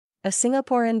a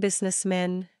Singaporean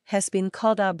businessman, has been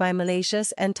called up by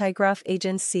Malaysia's anti-graft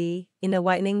agency in a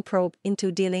widening probe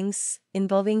into dealings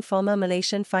involving former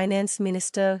Malaysian Finance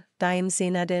Minister Daim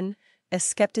Zainuddin, as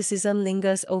skepticism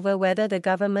lingers over whether the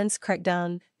government's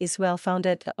crackdown is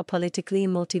well-founded or politically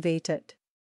motivated.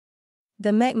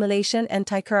 The Malaysian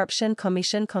Anti-Corruption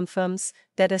Commission confirms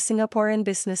that a Singaporean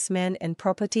businessman and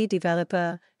property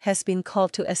developer has been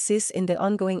called to assist in the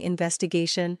ongoing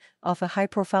investigation of a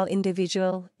high-profile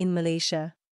individual in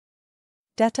Malaysia.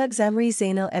 Datuk Daim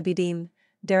Zainuddin,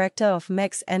 director of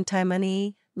MAC's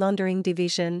Anti-Money Laundering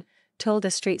Division, told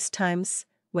the Straits Times,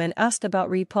 when asked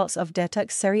about reports of Datuk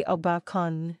Seri Akbar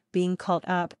Khan being called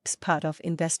up as part of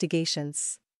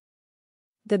investigations.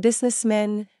 The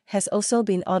businessman has also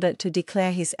been ordered to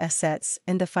declare his assets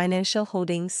and the financial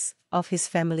holdings of his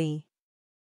family.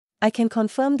 I can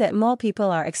confirm that more people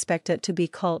are expected to be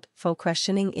called for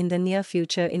questioning in the near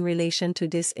future in relation to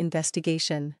this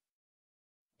investigation,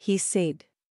 he said.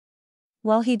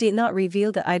 While he did not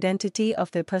reveal the identity of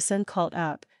the person called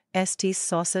up, ST's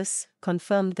sources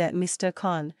confirmed that Mr.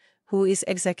 Khan, who is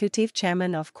executive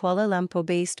chairman of Kuala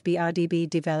Lumpur-based BRDB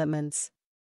Developments,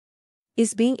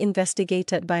 is being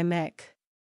investigated by MAC.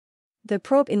 The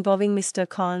probe involving Mr.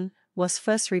 Khan was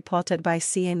first reported by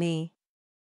CNA.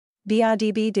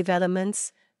 BRDB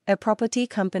Developments, a property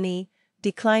company,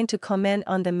 declined to comment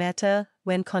on the matter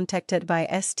when contacted by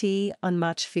ST on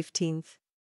March 15.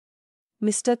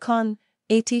 Mr. Khan,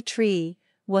 83,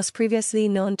 was previously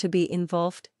known to be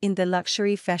involved in the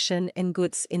luxury fashion and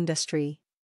goods industry.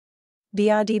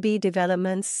 BRDB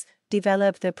Developments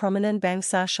developed the prominent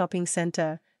Bangsar shopping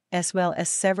centre, as well as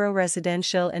several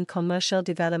residential and commercial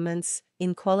developments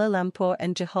in Kuala Lumpur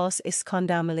and Johor's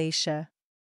Iskandar, Malaysia.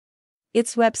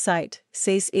 Its website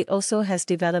says it also has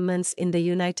developments in the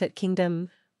United Kingdom,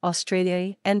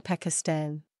 Australia, and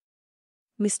Pakistan.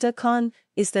 Mr. Khan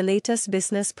is the latest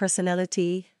business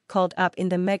personality called up in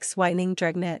the MAC's widening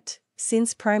dragnet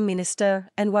since Prime Minister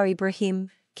Anwar Ibrahim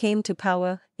came to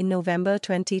power in November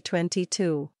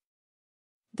 2022.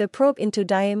 The probe into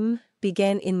Daim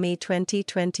began in May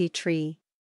 2023.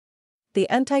 The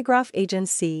anti-graft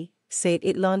agency said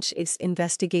it launched its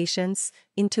investigations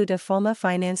into the former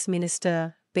finance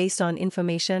minister based on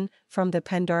information from the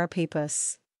Pandora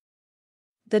Papers.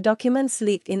 The documents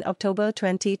leaked in October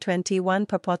 2021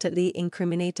 purportedly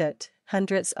incriminated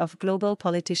hundreds of global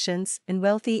politicians and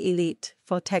wealthy elite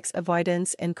for tax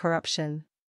avoidance and corruption.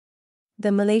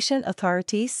 The Malaysian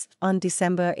authorities, on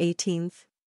December 18,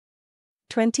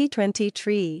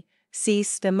 2023,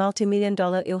 seized the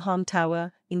multi-million-dollar Ilham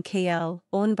Tower in KL,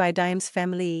 owned by Daim's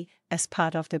family, as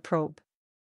part of the probe.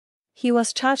 He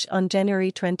was charged on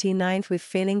January 29 with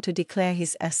failing to declare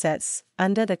his assets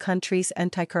under the country's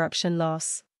anti-corruption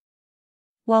laws,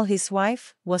 while his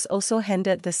wife was also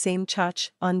handed the same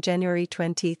charge on January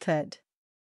 23.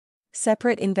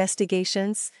 Separate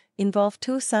investigations involved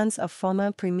two sons of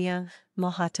former Premier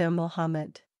Mahathir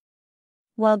Mohamad.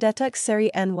 While Datuk Seri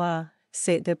Anwar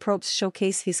said the probes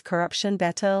showcase his corruption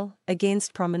battle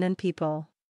against prominent people,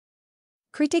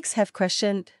 critics have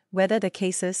questioned whether the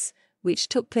cases, which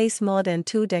took place more than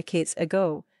 2 decades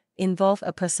ago, involve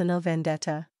a personal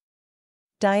vendetta.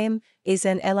 Daim is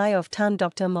an ally of Tan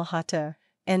Dr. Mahathir,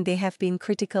 and they have been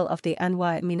critical of the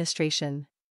Anwar administration.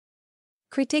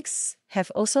 Critics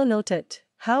have also noted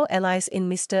how allies in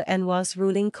Mr. Anwar's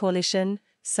ruling coalition,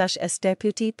 such as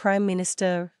Deputy Prime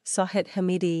Minister Zahid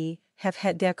Hamidi, have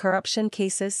had their corruption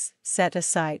cases set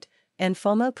aside, and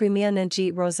former Premier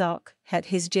Najib Razak had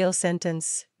his jail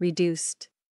sentence reduced.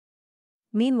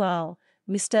 Meanwhile,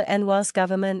 Mr. Anwar's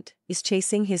government is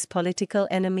chasing his political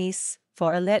enemies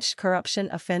for alleged corruption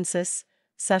offences,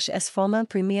 such as former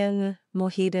Premier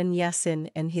Muhyiddin Yassin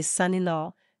and his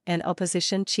son-in-law, and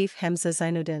opposition chief Hamza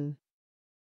Zainuddin.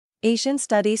 Asian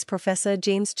Studies Professor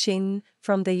James Chin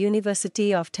from the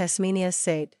University of Tasmania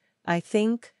said, "I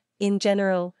think, in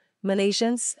general,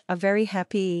 Malaysians are very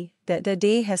happy that the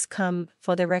day has come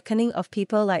for the reckoning of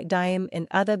people like Daim and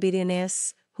other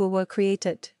billionaires who were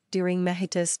created during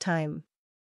Mahathir's time."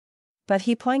 But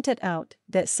he pointed out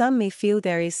that some may feel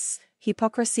there is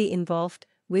hypocrisy involved,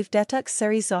 with Datuk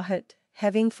Seri Zahid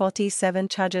having 47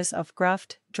 charges of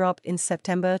graft dropped in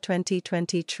September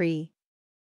 2023.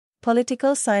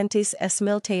 Political scientist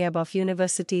Esmail Tayyab of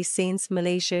University Sains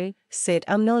Malaysia said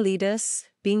UMNO leaders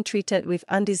being treated with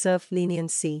undeserved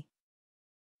leniency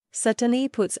certainly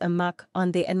puts a mark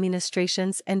on the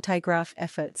administration's anti-graft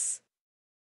efforts.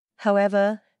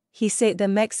 However, he said the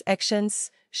MAC's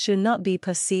actions should not be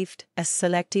perceived as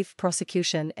selective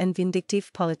prosecution and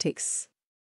vindictive politics.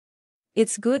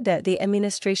 It's good that the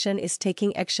administration is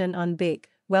taking action on big,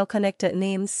 well-connected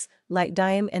names, like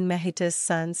Daim and Mahita's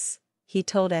sons, he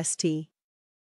told St.